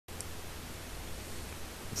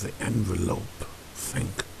The envelope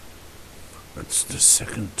thing. It's the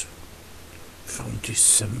 2nd from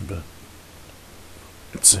December.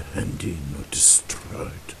 It's a handy, not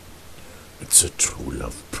destroyed. It's a true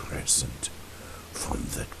love present from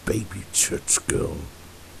that baby church girl.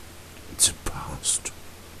 It's a past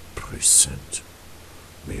present.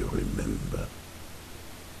 May you remember.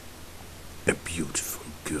 A beautiful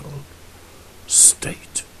girl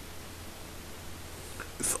state.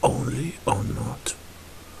 If only or not,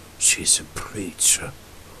 she's a preacher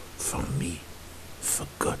for me,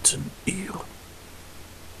 forgotten ear.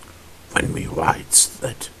 When we writes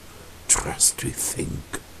that trusty thing,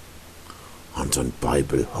 and on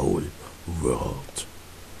Bible whole world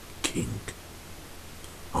king,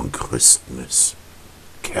 on Christmas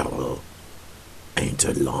carol ain't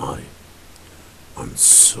a lie, on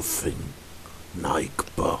something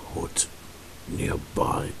neighborhood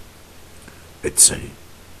nearby. It's a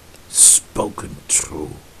spoken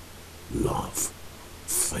true love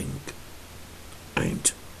thing.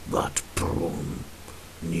 Ain't that broom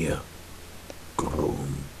near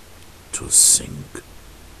groom to sing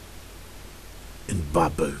in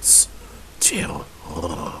bubbles terror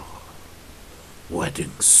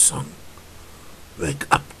wedding song. Wake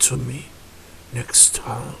up to me next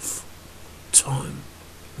half time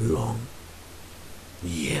long.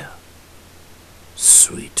 Yeah,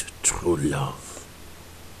 sweet true love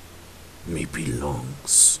me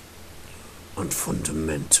belongs, and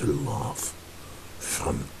fundamental love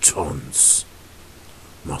from tons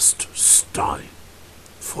must stay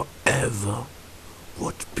forever.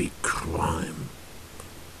 Would be crime.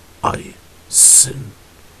 I sin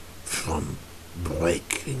from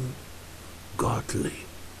breaking godly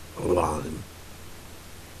rhyme.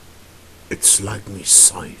 It's like me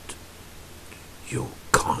sight, you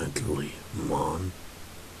kindly man.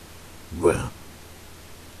 Where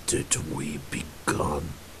did we begin?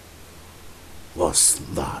 Was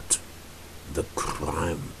that the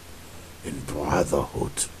crime in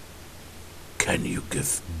brotherhood? Can you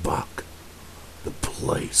give back the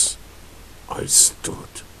place I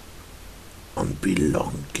stood on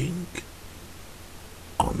belonging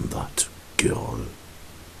on that girl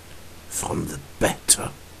from the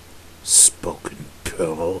better spoken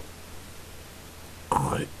pearl?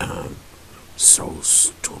 I am so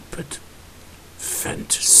stupid.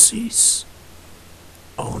 Fantasies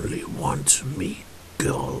only want me,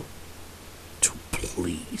 girl, to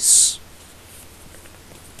please.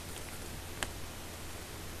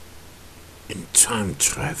 In time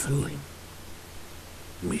traveling,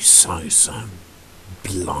 me sighs I'm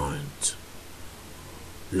blind,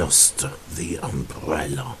 lost the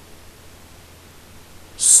umbrella,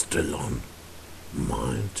 still on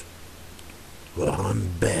mind,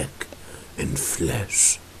 run back in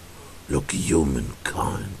flesh, look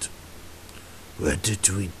humankind. Where did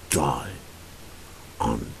we die,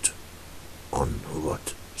 and on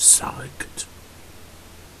what side?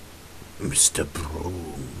 Mr.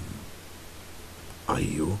 Broom, are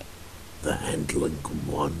you the handling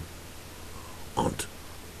one? And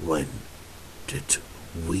when did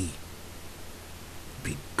we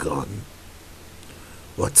begun?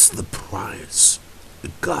 What's the price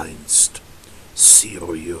against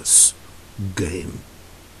serious game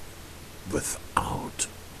without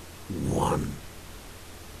one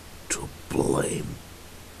to blame?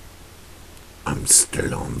 I'm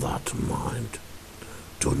still on that mind.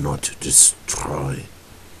 Do not destroy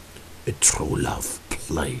a true love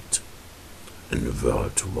plate in a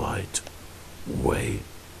worldwide way.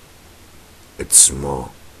 It's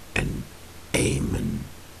more an amen,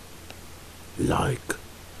 like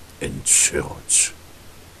in church,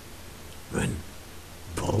 when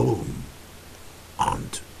broom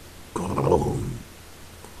and groom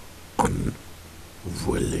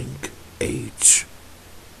unwilling age.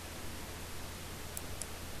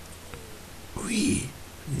 We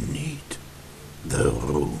need the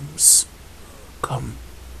rooms come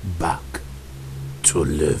back to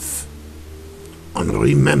live, and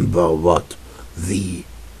remember what thee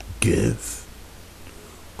give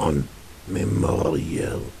on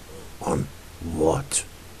memorial on what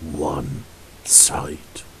one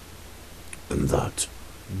side, and that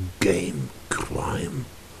game crime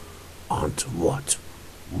and what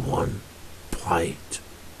one pride.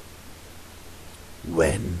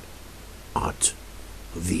 When at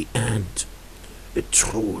the end a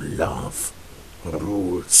true love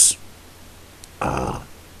rules, are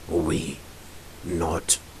we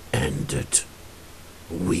not ended?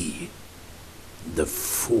 We, the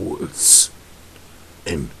fools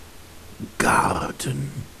in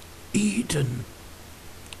Garden Eden,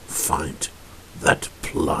 find that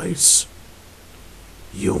place.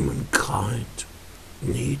 Humankind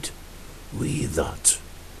need we that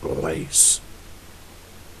race?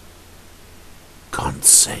 Can't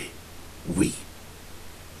say we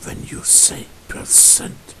when you say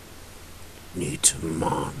percent. Need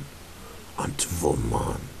man and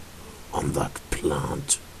woman on that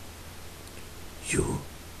plant. You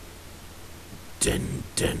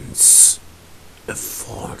dance a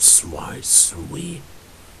false wise we.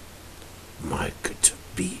 Might it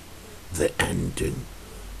be the ending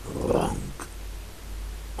wrong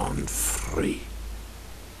on free?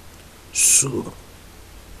 Sure,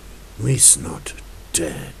 me's not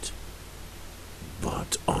dead,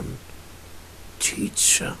 but on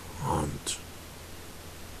teacher hand.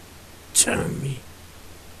 Tell me,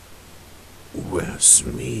 where's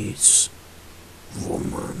me's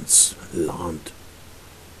woman's land?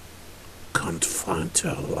 Can't find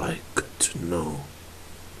her like to know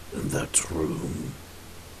in that room.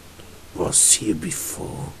 Was here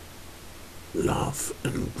before, love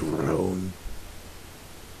and groan.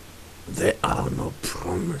 There are no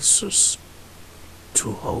promises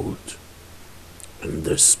to hold in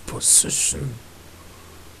this position.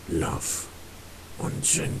 Love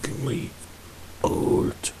ungently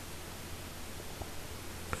old.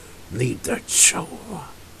 Need that shower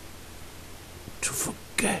to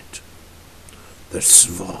forget the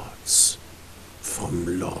swords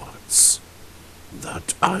from lords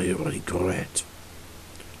that I regret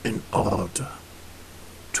in order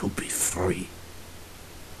to be free.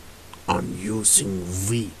 On using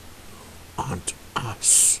we and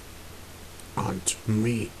us and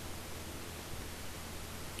me.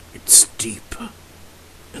 It's deeper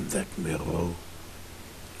in that mirror.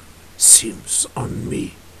 Seems on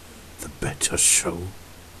me the better show.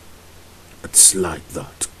 It's like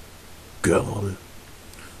that girl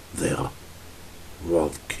there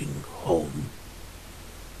walking home,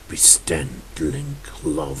 be standing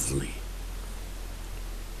lovely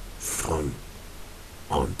from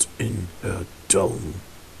and in her dome,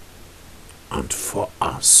 and for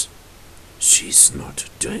us she's not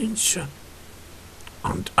danger,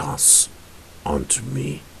 and us and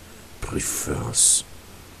me prefers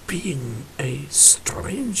being a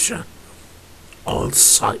stranger. All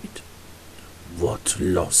sight what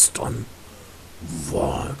lost on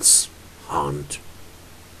walls hand,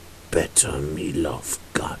 better me love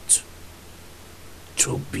God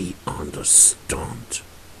to be understood.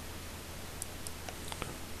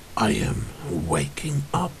 I am waking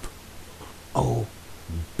up, oh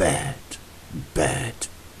bad, bad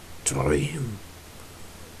dream.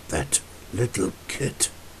 That little kid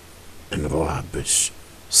in rubbish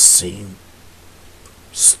scene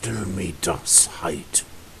still me does hide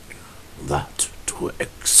that to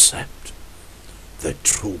accept the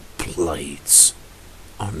true plates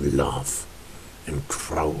on love and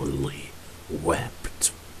Crowley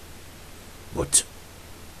wept would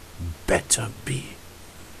better be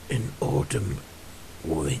in autumn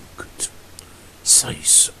winked,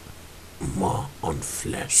 says more on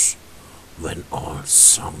flesh when all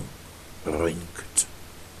song ringed.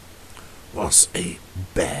 Was a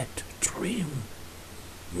bad dream,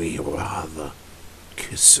 me rather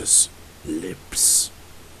kisses lips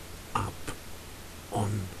up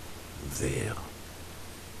on there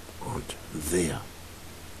and there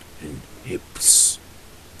in hips,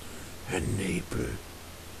 her navel,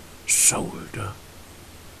 shoulder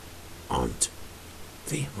and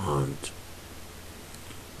the hand.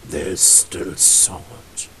 There's still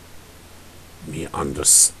thought, me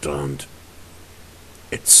understand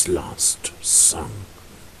its last song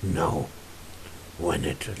now, when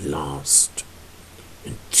it last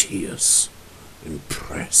in tears in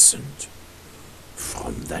present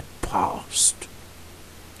from that past.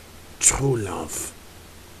 True love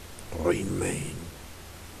remain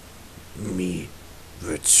me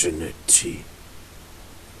virginity,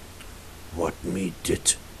 what me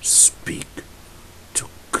did speak to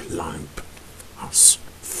climb us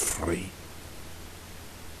free.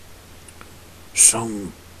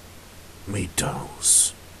 Some me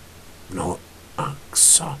does not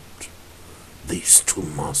accept these two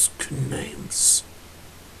mask names.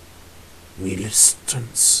 Me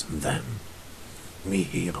listens them, me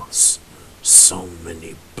hears so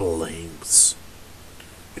many blames.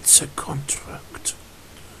 It's a contract,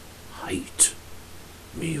 hate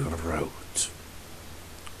me wrote,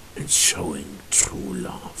 in showing true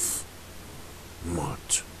love, mod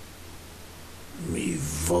me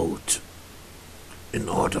vote, in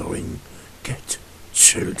ordering get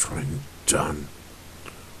children done,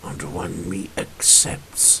 and when me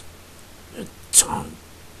accepts the time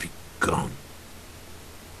begun,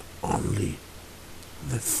 only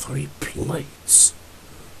the 3 plates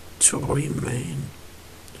to remain,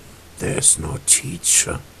 There's no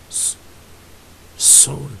teacher's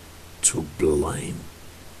soul to blame.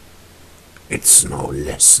 It's no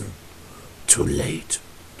lesson too late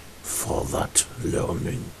for that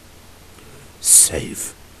learning,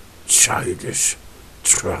 save childish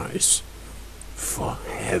tries for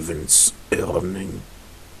heaven's earning,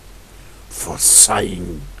 for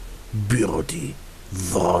sighing birdie,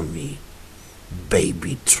 wormy,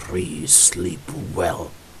 baby tree sleep well.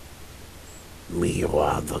 Me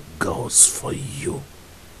rather goes for you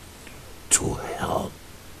to hell,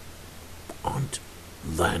 and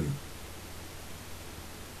then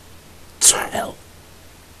tell.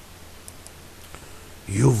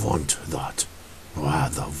 You want that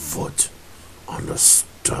rather would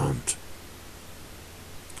understand.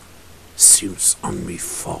 Seems on me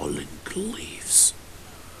falling leaves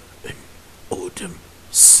in autumn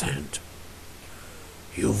sand.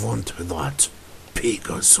 You want that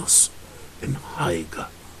Pegasus in higher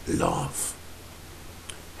love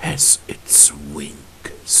has its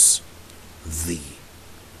wings, the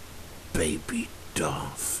baby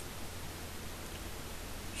dove.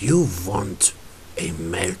 You want a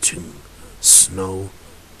melting snow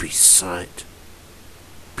beside,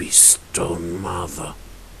 be stone mother,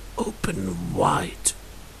 open wide.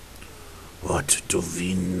 What do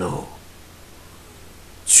we know?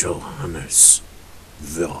 Johannes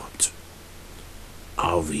word.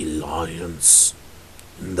 Are we lions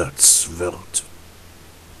in that word?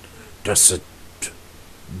 Does it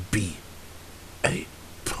be a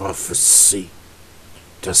prophecy?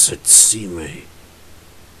 Does it seem a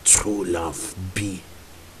true love be?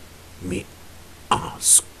 Me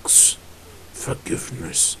asks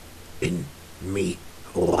forgiveness in me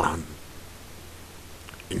run.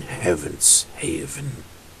 In heaven's haven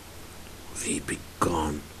we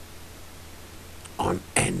begun on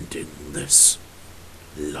ending this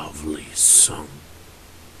lovely song.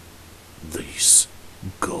 This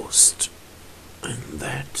ghost and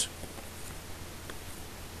that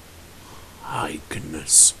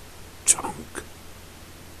hikeness tongue.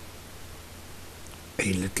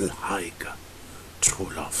 A little hiker, true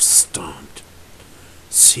love stand,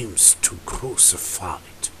 seems to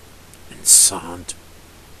crucified in sand.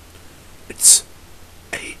 It's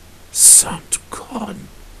a sand corn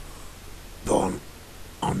born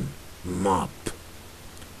on map.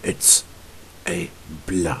 It's a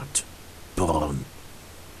blood born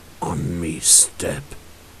on me step.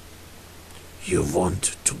 You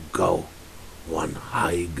want to go one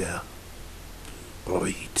higher.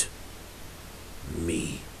 Read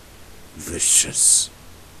me vicious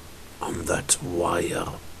on that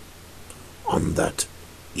wire, on that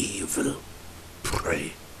evil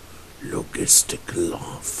prey, logistic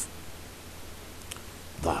love.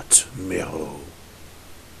 That mirror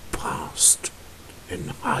past in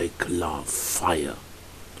high love fire,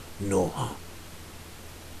 Noah,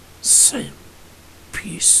 same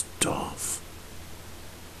peace dove,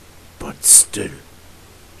 but still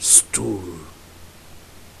stool,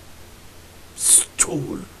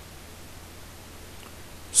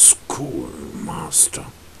 schoolmaster,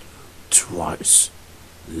 twice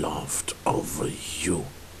laughed over you,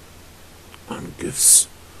 and gives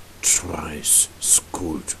thrice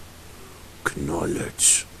schooled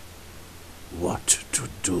knowledge what to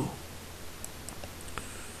do.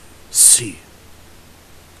 See,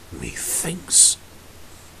 methinks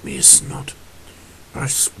me is not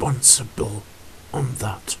responsible on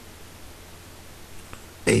that.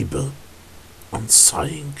 Able on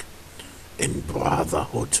sighing in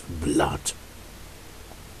brotherhood blood.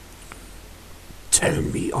 Tell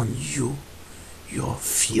me on you your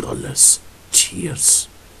fearless tears.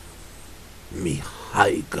 Me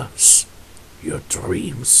hikers your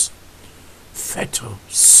dreams, fetter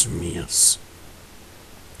smears.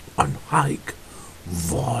 On hike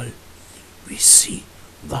wall we see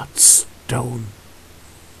that stone.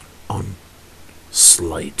 On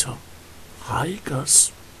Slater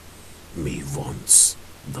hikers me wants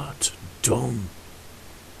that dome.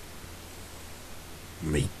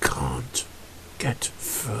 Me can't get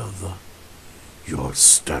further. Your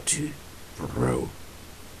study row.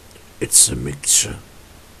 It's a mixture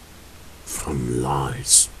from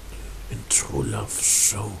lies and true love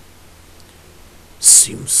show.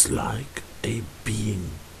 Seems like a being.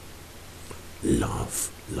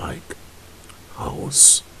 Love like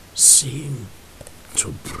house seem to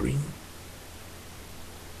bring.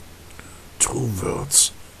 True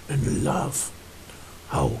words and love,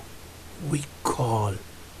 how we call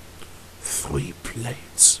 3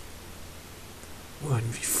 plates when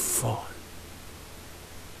we fall.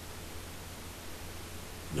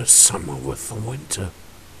 The summer with the winter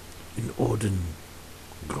in autumn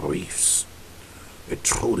griefs, a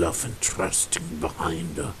true love and trusting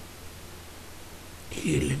behind her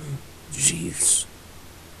healing jeeves.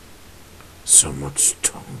 So much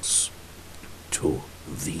tongues to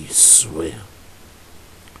thee swear,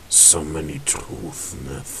 so many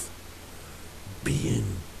truthness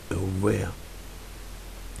being aware,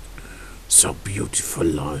 so beautiful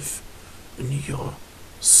life in your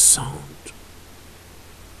sound,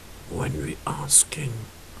 when we asking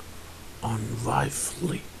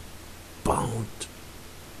unrightfully bound,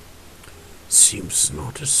 seems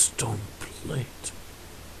not a stone plate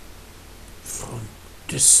from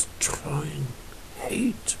destroying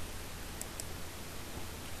hate.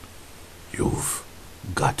 You've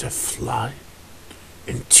got a fly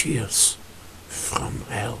in tears from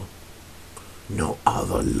hell, no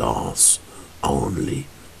other laws, only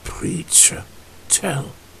preacher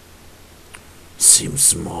tell.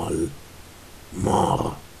 Seems more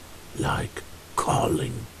like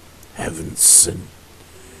calling heaven's sin,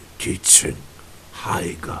 teaching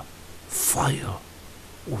higher fire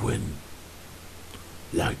win,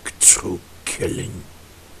 like true killing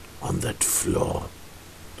on that floor,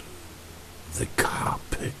 the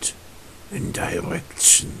carpet in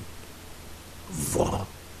direction war,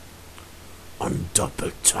 on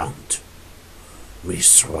double-tongued,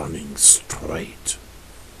 me's running straight,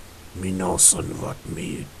 me knows on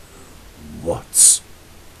what's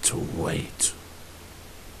to wait.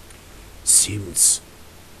 Seems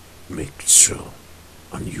mixture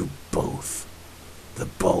on you both, the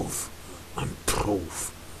both on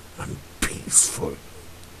proof and peaceful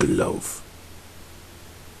glove.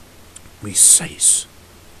 Me says,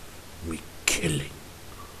 me killing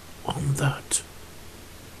on that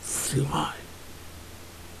fly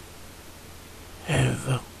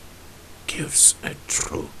ever gives a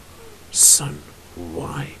true sun.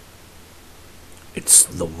 Why? It's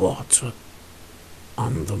the water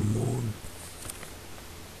on the moon,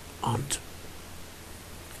 and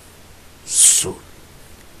soon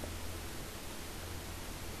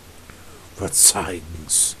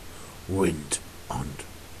Verzeigens wind und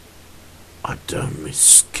under my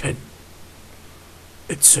skin.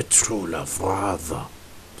 It's a true love rather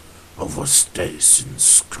overstays in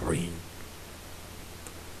screen.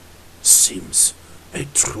 Seems a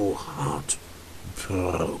true heart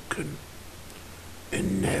broken,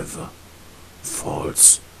 and never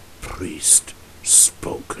false priest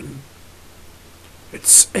spoken.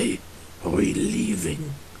 It's a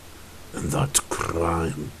relieving that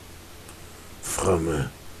crime from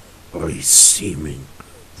a receiving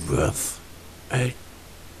worth a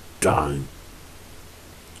dime,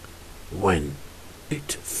 when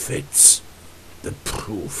it fits the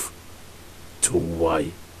proof to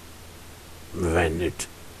why, when it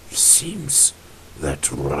seems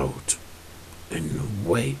that road in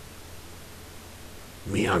way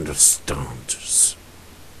me understands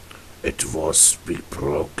it was be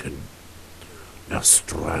broken,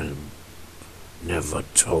 last rhyme never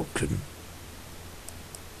token.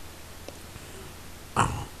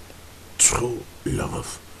 Our true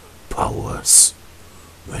love powers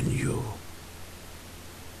when you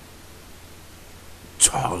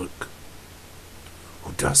talk,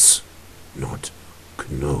 who does not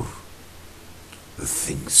know the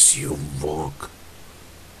things you walk.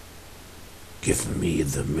 Give me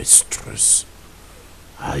the mistress,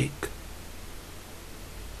 like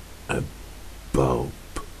a bulb,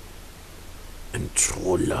 and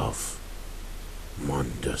true love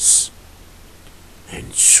wonders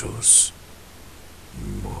and shows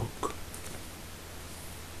mock.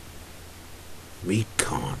 We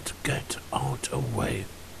can't get out away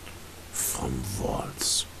from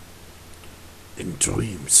walls. In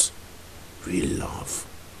dreams we love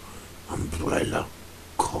umbrella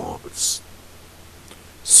calls.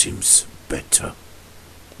 Seems better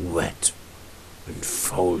wet and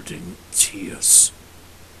folding tears.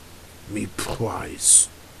 Me prize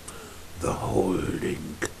the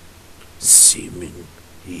holding seeming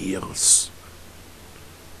years.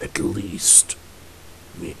 At least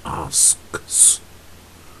me asks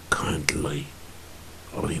kindly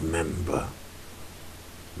remember.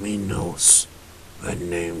 Me knows the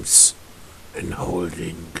names and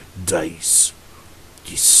holding days.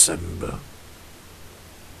 December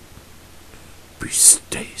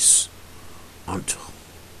bestays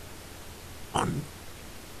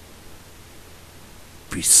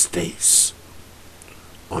bestays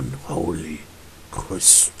on holy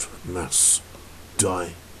Christmas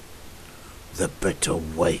Day. The better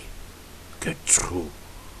way get true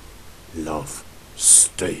love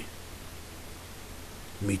stay.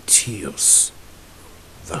 Me tears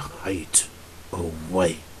the hate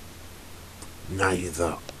away.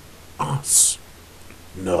 Neither us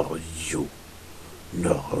nor you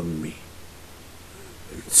nor me,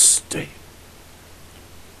 and stay,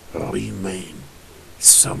 remain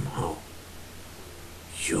somehow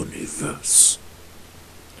universe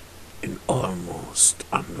in almost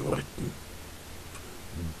unwritten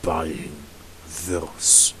buying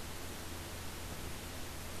verse,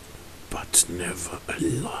 but never a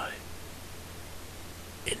lie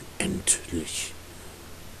in endlich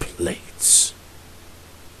plates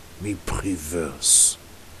me preverse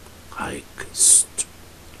hikest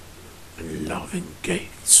and loving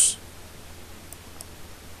gates.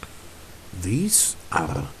 These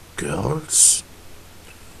are girls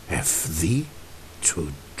have thee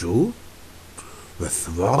to do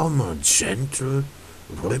with warmer, gentle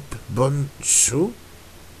ribbon shoe,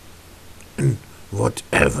 and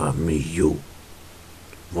whatever me you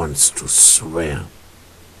wants to swear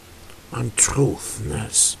on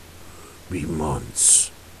truthness we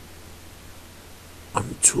wants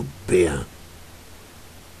on to bear.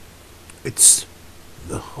 It's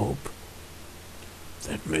the hope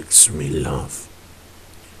that makes me laugh.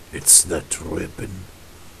 It's that ribbon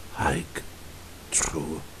hike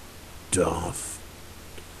through Dorf,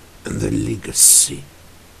 and the legacy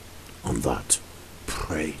on that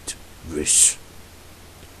prayed wish,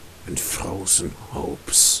 and frozen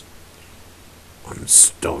hopes on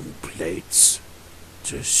stone plates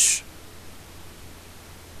dish.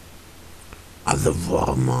 Are the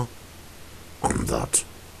warmer on that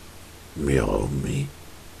mirror me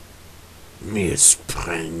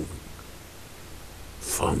sprang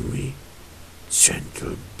for me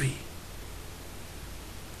gentle bee.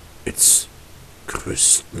 It's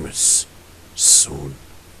Christmas soon,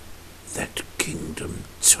 that kingdom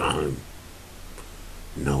time,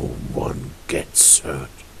 no one gets hurt,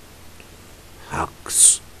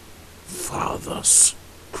 hugs father's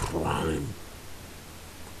crime,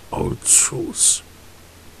 old shoes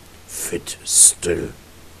fit still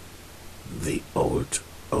the old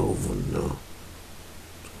owner,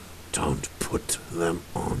 don't put them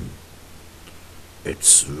on,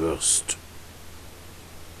 it's worst.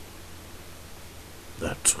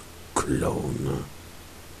 That clone,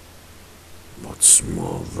 what's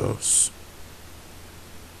more worse?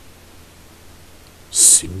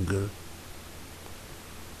 Single,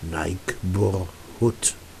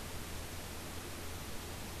 neighborhood,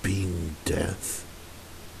 being death,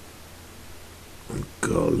 and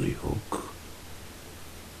girly hook,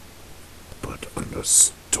 but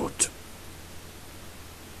understood.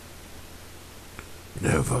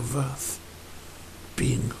 Never worth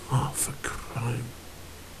being half a crime.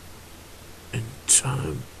 In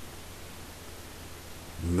time,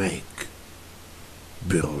 make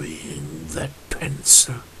burying that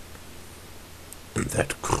pencil and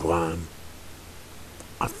that crime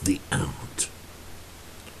at the end.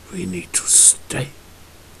 We need to stay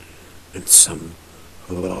in some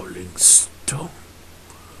rolling stone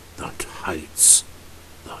that hides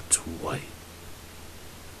that way.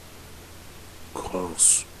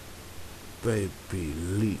 Cross baby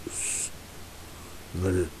leaves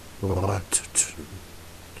will rot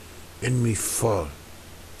in me fall,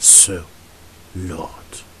 so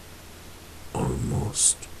Lord,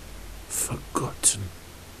 almost forgotten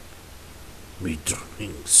me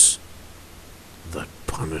drinks that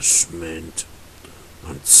punishment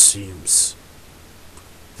and seems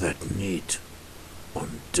that need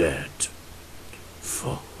undead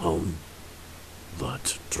for home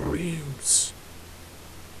that dreams,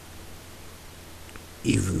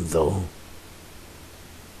 even though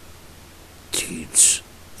teach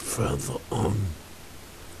further on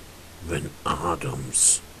when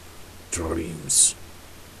Adam's dreams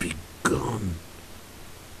begun.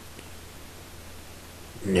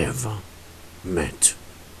 Never met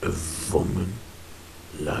a woman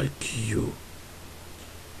like you.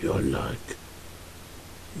 You're like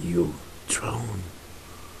new drown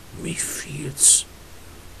me fields,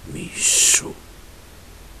 me shoe,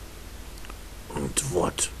 and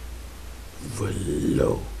what will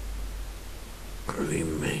low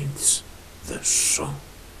remains the song.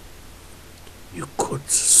 You could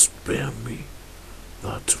spare me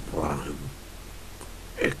that rhyme,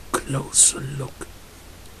 a closer look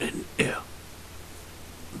in air,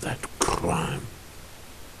 that crime.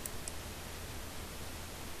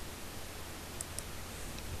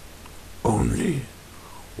 Only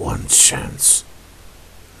one chance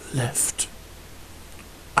left.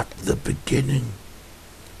 At the beginning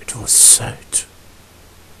it was said,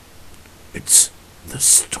 it's the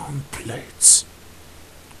stone plates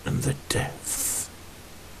and the death.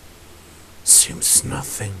 Seems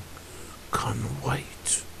nothing can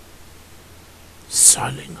wait.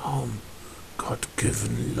 Sailing home,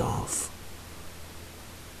 God-given love.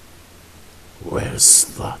 Where's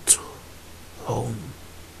that home?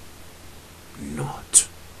 Not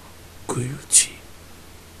guilty,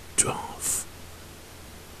 dwarf.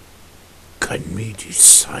 Can me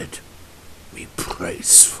decide, me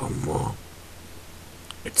praise for more.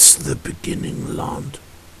 It's the beginning land,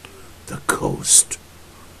 the coast,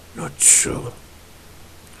 not sure.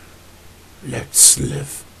 Let's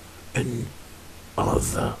live in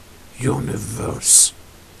other universe.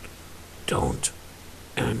 Don't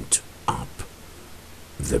end up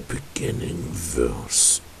the beginning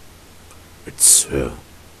verse. It's her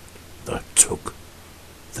that took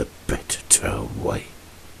the better way.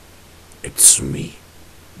 It's me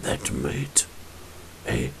that made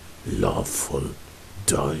a lawful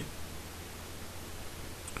die.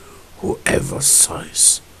 Whoever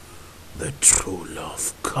says that true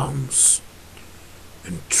love comes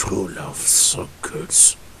in true love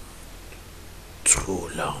circles, true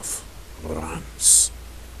love runs,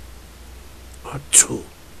 are two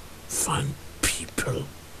fine people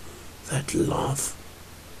that love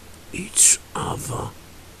each other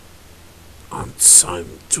and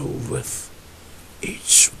time to with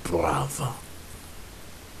each brother.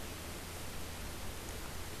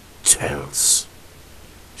 Tells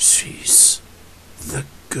she's the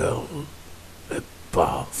girl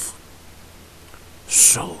above.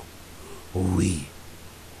 So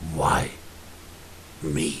why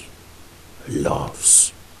me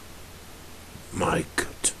loves might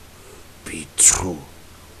be true,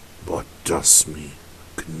 what does me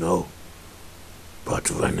know? But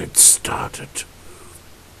when it started,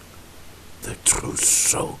 the truth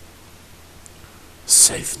so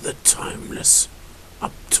save the timeless,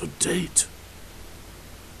 up to date.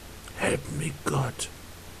 Help me, God,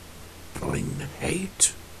 bring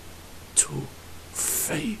hate to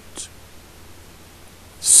fate.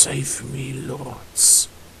 Save me, lords,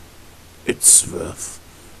 it's worth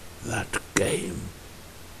that game.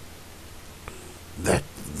 Let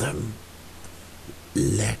them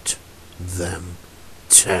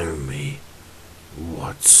tell me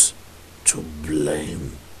what's to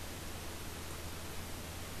blame.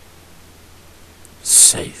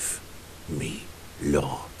 Save me,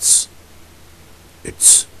 lords,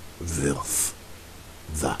 it's worth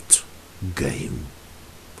that game.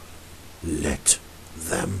 Let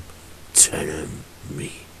them tell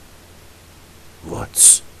me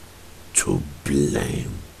what's to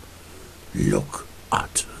blame. Look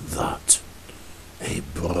at that, a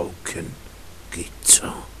broken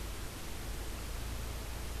guitar.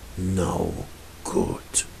 No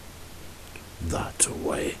good. That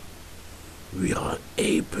way we are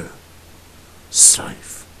able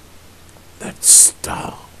save that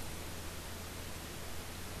star.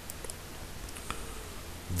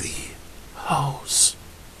 The house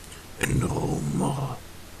in rumor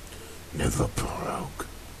never broke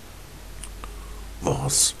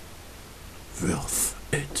was worth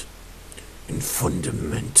it. In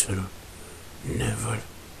fundamental never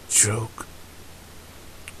joke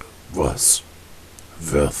was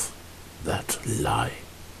worth that lie.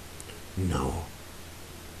 Now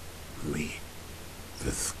me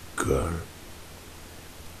with girl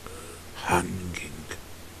hanging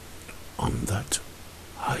on that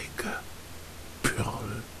higher pearl,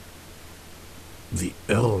 the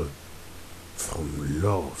Earl from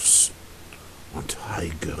loves and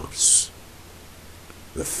higers,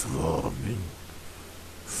 with warning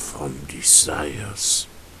from desires.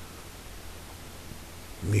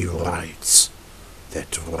 Me writes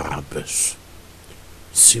that rubbish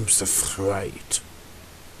seems afraid,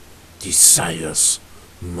 desires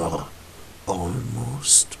more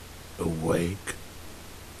almost awake,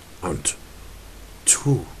 and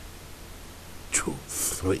two,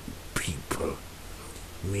 three people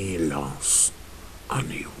me lost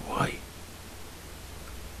anyway.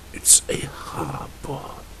 It's a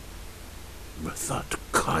harbor with that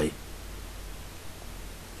guy,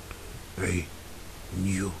 a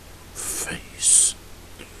new face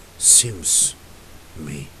seems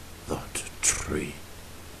me that tree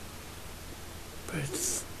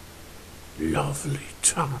with lovely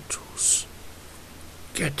tattoos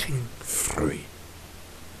getting free.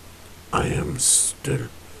 I am still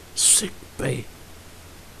sick bay,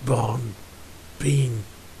 born being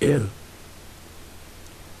ill.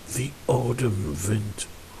 The autumn wind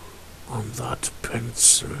on that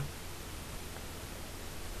pencil,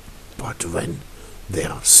 but when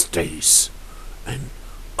there stays an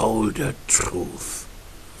older truth,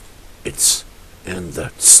 it's in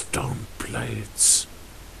that stone plates,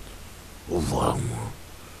 warmer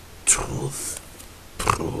truth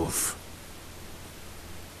proof,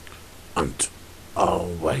 and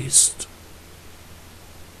always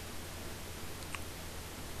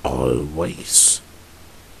always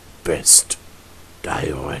best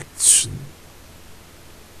direction.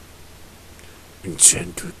 In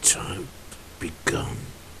gentle time begun.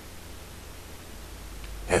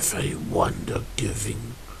 Have a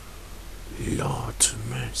wonder-giving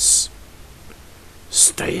Lordmas.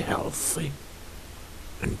 Stay healthy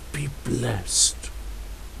and be blessed.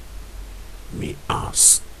 Me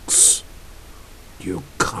asks you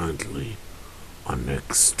kindly on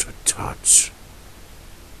extra touch.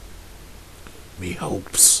 Me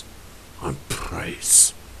hopes and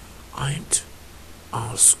praise ain't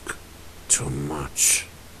ask too much.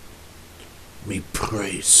 Me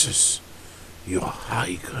praises your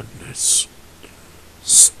highness.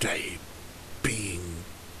 Stay being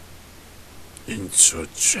in your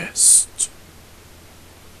chest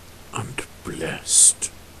and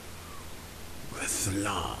blessed with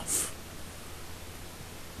love.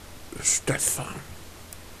 Stefan.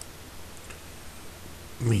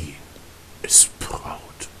 Me is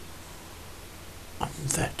proud on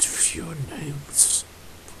that few names.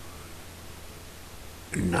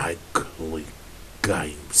 Nightly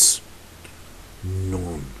games,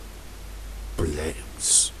 none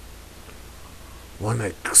blames. One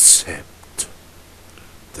except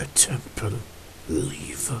the temple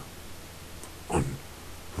lever on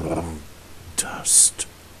wrong dust,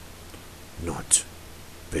 not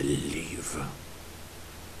believer.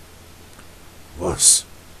 Was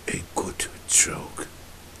a good joke.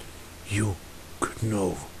 You could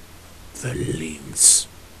know the limbs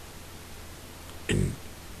in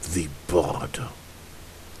the border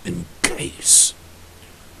in case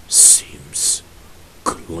seems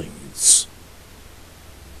cleans.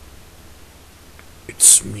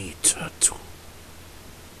 It's me, tattoo,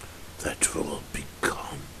 that will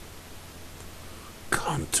become.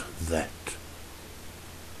 Can't that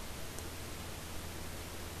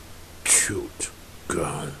cute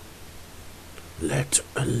girl, let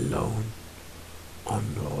alone on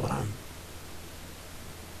run,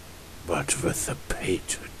 but with a paid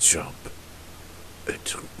job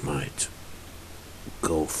it might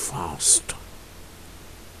go faster.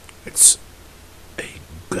 It's a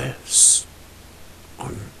guess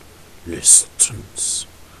on listens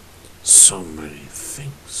so many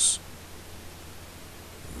things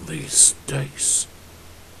these days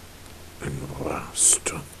in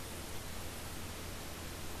Rasta.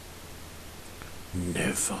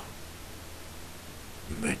 Never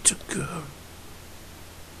met a girl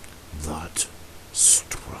that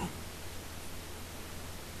strong.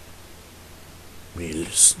 Me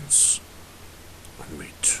listens on me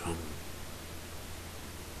tongue,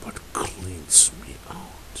 but cleans me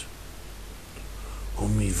out. Who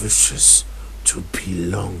me wishes to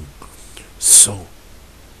belong, so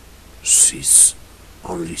she's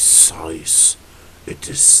only sighs. It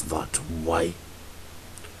is that way,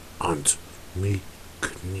 and me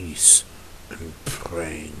knees and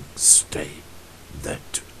praying stay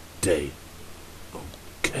that day.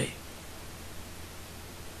 Okay.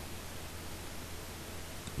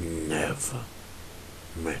 Never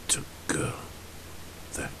met a girl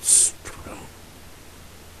that strong,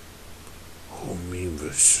 who me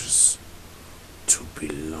wishes to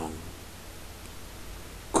belong.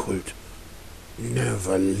 Could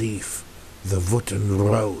never leave the wooden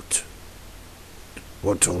road.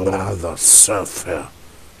 Would rather suffer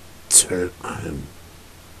till I'm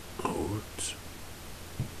old.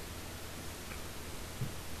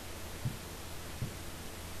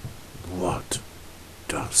 What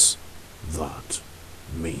does that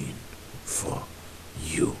mean for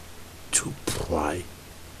you to pray?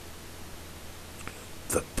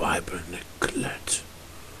 The Bible neglect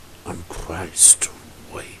on Christ's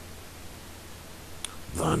way.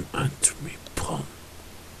 Then unto me palm,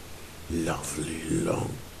 lovely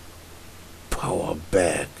long, power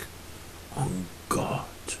back on God,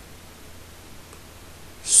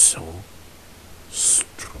 so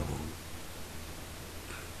strong.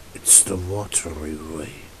 It's the watery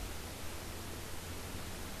way,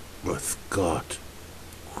 with God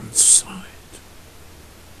on side.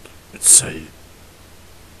 It's a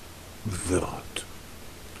word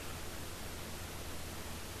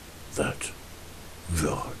that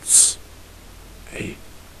words a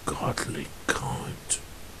godly kind.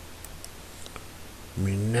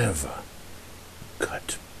 Me never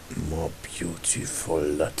got more beautiful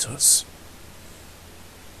letters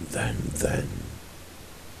than then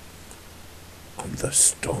on the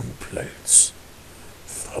stone plates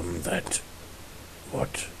from that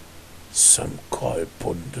what some call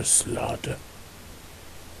Bundeslade,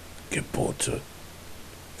 Gebote,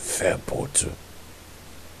 Verbote,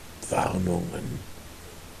 Warnungen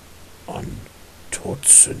an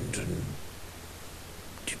Todsünden,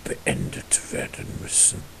 die beendet werden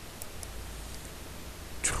müssen.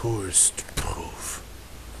 Truest proof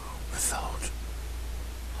without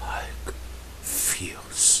like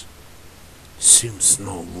fears. Seems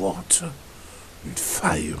no water and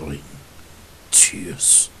firing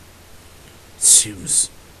tears. Seems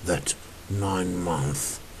that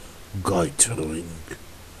 9-month goitering,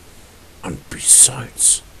 and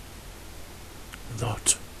besides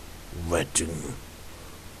that wedding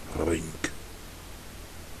ring,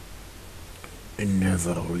 and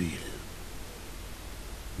never real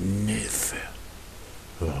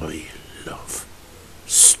love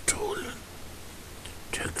stolen.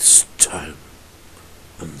 Takes time,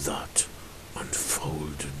 and that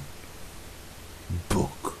unfolding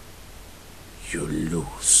book you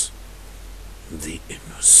lose the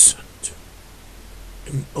innocent,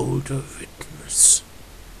 an older witness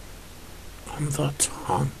on that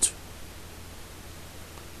hunt.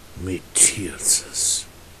 Me tears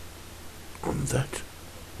on that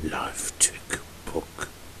life-tick book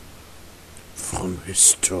from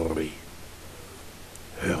history.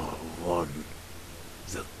 Her one,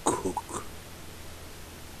 the cook,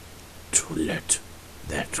 to let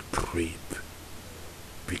that creep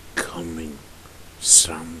becoming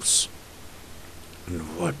sums, and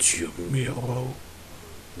what you mirror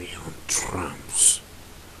me on tramps.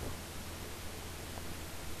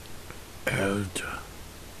 Elder,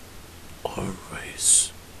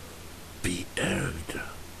 always be elder,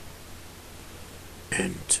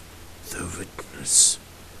 and the witness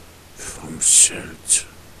from shelter.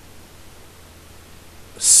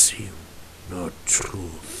 Seem no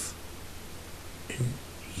truth, and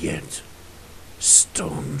yet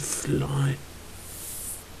stone fly.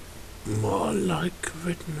 More like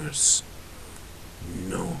witness,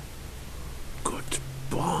 no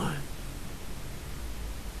goodbye.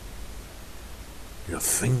 You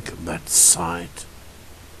think that sight,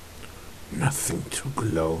 nothing to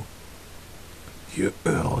glow. You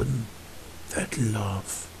earn that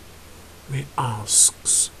love me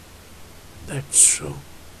asks, that show.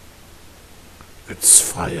 It's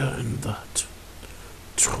fire in that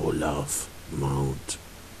true love mount.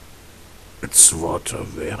 It's water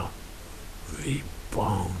where we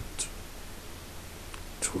bound.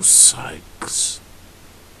 To Sykes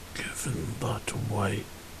given that way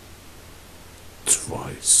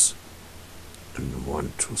twice, and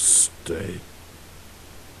want to stay.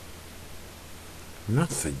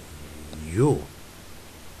 Nothing new.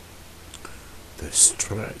 The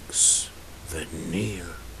strikes the near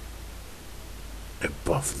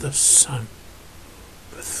above the sun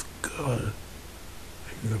with girl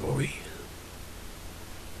and real,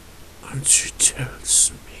 and she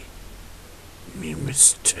tells me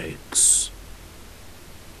mistakes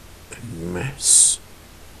and mess.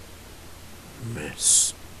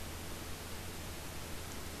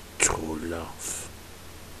 True love,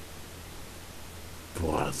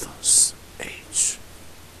 brother's age.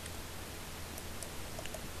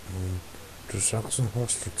 Du sagst und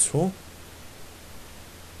hörst du zu?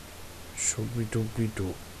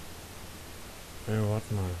 Schubidubidu.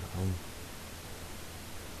 Warte mal.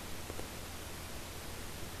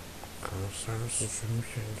 Kann es sein, dass es für mich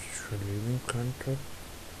eigentlich verleben könnte?